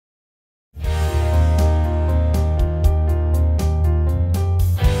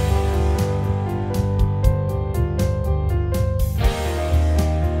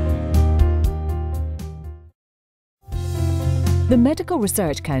The Medical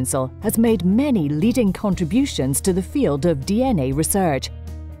Research Council has made many leading contributions to the field of DNA research.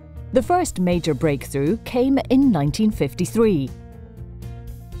 The first major breakthrough came in 1953.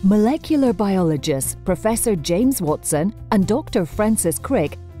 Molecular biologists Professor James Watson and Dr. Francis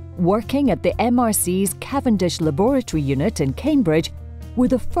Crick, working at the MRC's Cavendish Laboratory Unit in Cambridge, were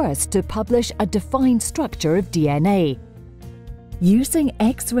the first to publish a defined structure of DNA. Using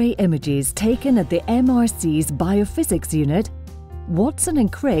X-ray images taken at the MRC's Biophysics Unit, Watson and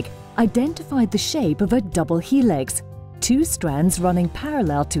Crick identified the shape of a double helix, two strands running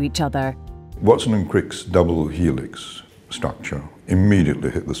parallel to each other. Watson and Crick's double helix structure immediately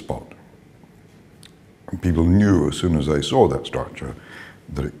hit the spot. And people knew as soon as they saw that structure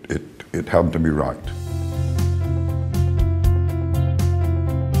that it had to be right.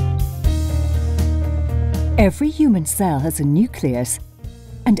 Every human cell has a nucleus,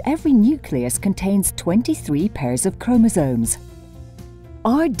 and every nucleus contains 23 pairs of chromosomes.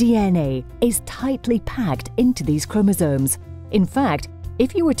 Our DNA is tightly packed into these chromosomes. In fact,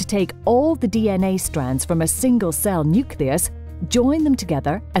 if you were to take all the DNA strands from a single cell nucleus, join them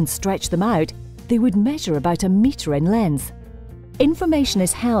together and stretch them out, they would measure about 1 meter in length. Information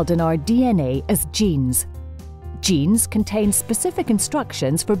is held in our DNA as genes. Genes contain specific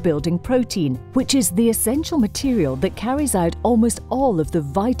instructions for building protein, which is the essential material that carries out almost all of the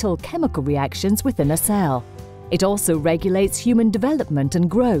vital chemical reactions within a cell. It also regulates human development and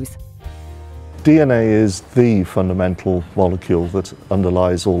growth. DNA is the fundamental molecule that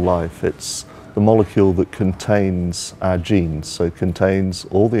underlies all life. It's the molecule that contains our genes, so it contains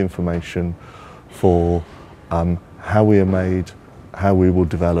all the information for how we are made, how we will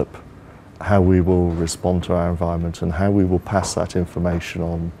develop, how we will respond to our environment, and how we will pass that information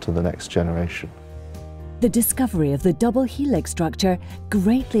on to the next generation. The discovery of the double helix structure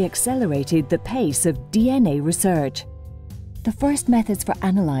greatly accelerated the pace of DNA research. The first methods for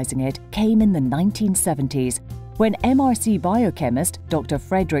analysing it came in the 1970s, when MRC biochemist Dr.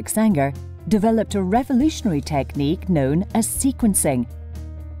 Frederick Sanger developed a revolutionary technique known as sequencing.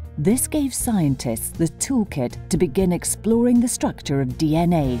 This gave scientists the toolkit to begin exploring the structure of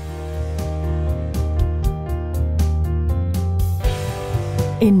DNA.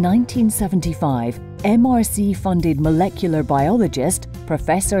 In 1975, MRC-funded molecular biologist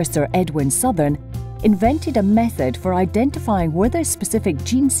Professor Sir Edwin Southern invented a method for identifying whether specific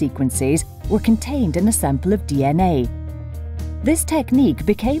gene sequences were contained in a sample of DNA. This technique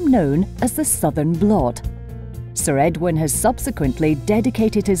became known as the Southern Blot. Sir Edwin has subsequently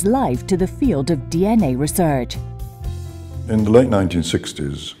dedicated his life to the field of DNA research. In the late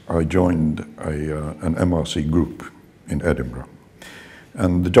 1960s, I joined an MRC group in Edinburgh.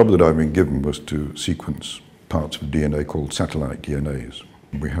 And the job that I've been given was to sequence parts of DNA called satellite DNAs.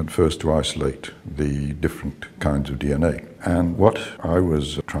 We had first to isolate the different kinds of DNA. And what I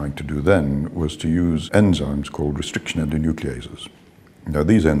was trying to do then was to use enzymes called restriction endonucleases. Now,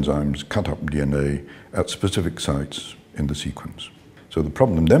 these enzymes cut up DNA at specific sites in the sequence. So the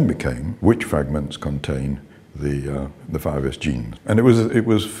problem then became which fragments contain the 5S genes. And it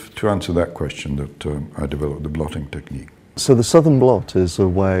was to answer that question that I developed the blotting technique. So the Southern Blot is a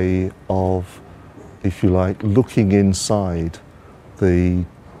way of, if you like, looking inside the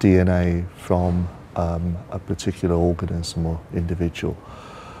DNA from a particular organism or individual.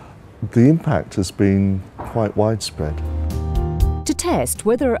 The impact has been quite widespread. To test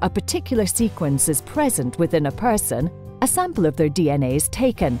whether a particular sequence is present within a person, a sample of their DNA is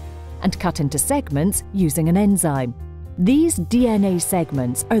taken and cut into segments using an enzyme. These DNA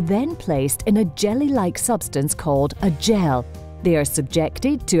segments are then placed in a jelly-like substance called a gel. They are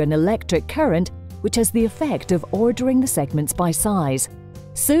subjected to an electric current which has the effect of ordering the segments by size.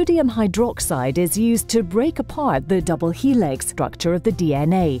 Sodium hydroxide is used to break apart the double helix structure of the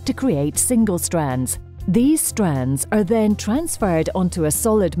DNA to create single strands. These strands are then transferred onto a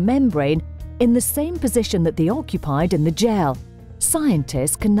solid membrane in the same position that they occupied in the gel.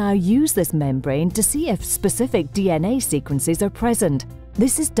 Scientists can now use this membrane to see if specific DNA sequences are present.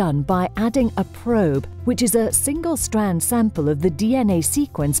 This is done by adding a probe, which is a single-strand sample of the DNA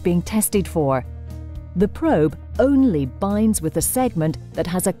sequence being tested for. The probe only binds with a segment that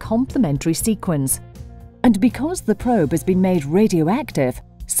has a complementary sequence. And because the probe has been made radioactive,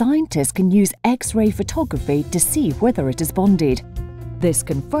 scientists can use X-ray photography to see whether it is bonded. This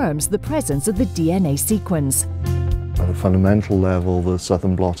confirms the presence of the DNA sequence. At a fundamental level, the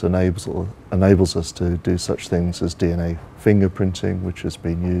Southern Blot enables us to do such things as DNA fingerprinting, which has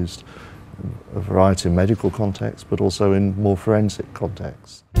been used in a variety of medical contexts, but also in more forensic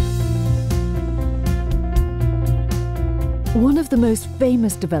contexts. One of the most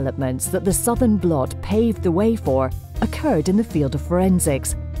famous developments that the Southern Blot paved the way for occurred in the field of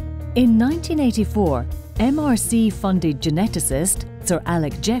forensics. In 1984, MRC-funded geneticist Sir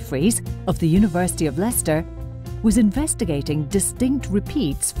Alec Jeffreys of the University of Leicester was investigating distinct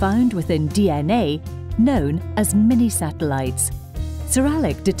repeats found within DNA known as mini-satellites. Sir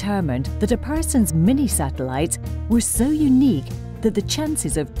Alec determined that a person's mini-satellites were so unique that the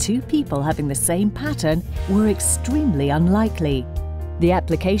chances of two people having the same pattern were extremely unlikely. The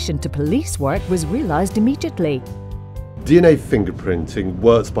application to police work was realised immediately. DNA fingerprinting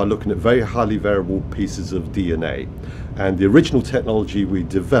works by looking at very highly variable pieces of DNA, and the original technology we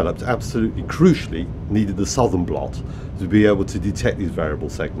developed absolutely crucially needed the Southern Blot to be able to detect these variable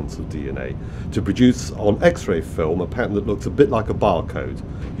segments of DNA, to produce on X-ray film a pattern that looks a bit like a barcode,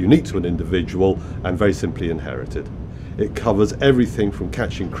 unique to an individual and very simply inherited. It covers everything from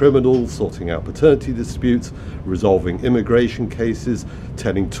catching criminals, sorting out paternity disputes, resolving immigration cases,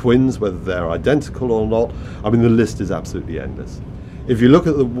 telling twins whether they're identical or not. I mean, the list is absolutely endless. If you look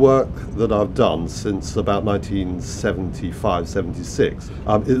at the work that I've done since about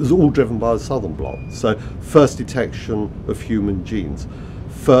 1975-76, it was all driven by the Southern Blot. So first detection of human genes,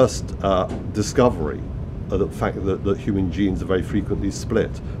 first discovery of the fact that human genes are very frequently split,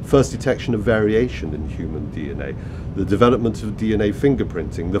 first detection of variation in human DNA, the development of DNA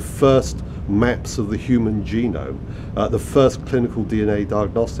fingerprinting, the first maps of the human genome, the first clinical DNA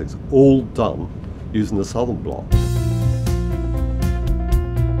diagnostics, all done using the Southern Blot.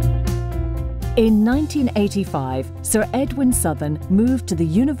 In 1985, Sir Edwin Southern moved to the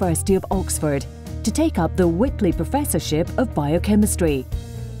University of Oxford to take up the Whitley Professorship of Biochemistry.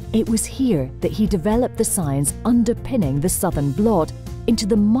 It was here that he developed the science underpinning the Southern Blot into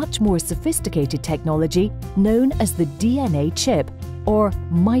the much more sophisticated technology known as the DNA chip, or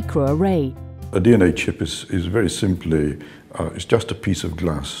microarray. A DNA chip is very simply, it's just a piece of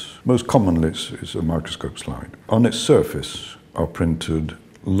glass. Most commonly it's a microscope slide. On its surface are printed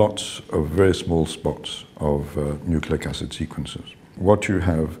lots of very small spots of nucleic acid sequences. What you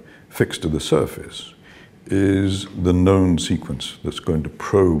have fixed to the surface is the known sequence that's going to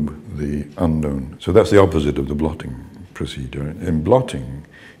probe the unknown. So that's the opposite of the blotting procedure. In blotting,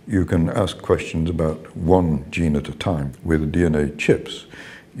 you can ask questions about one gene at a time. With DNA chips,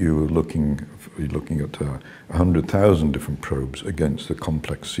 you're looking at 100,000 different probes against the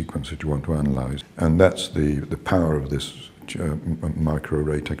complex sequence that you want to analyze. And that's the power of this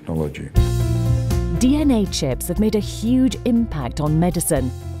microarray technology. DNA chips have made a huge impact on medicine.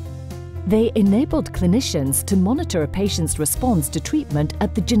 They enabled clinicians to monitor a patient's response to treatment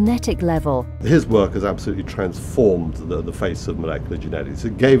at the genetic level. His work has absolutely transformed the face of molecular genetics.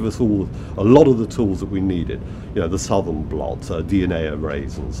 It gave us all a lot of the tools that we needed, you know, the Southern Blot, DNA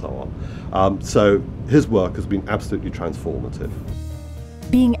arrays and so on. So his work has been absolutely transformative.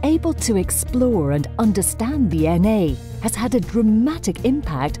 Being able to explore and understand DNA has had a dramatic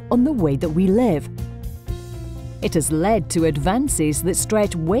impact on the way that we live. It has led to advances that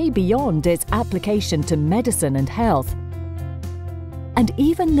stretch way beyond its application to medicine and health. And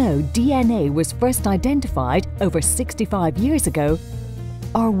even though DNA was first identified over 65 years ago,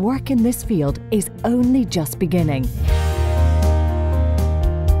 our work in this field is only just beginning.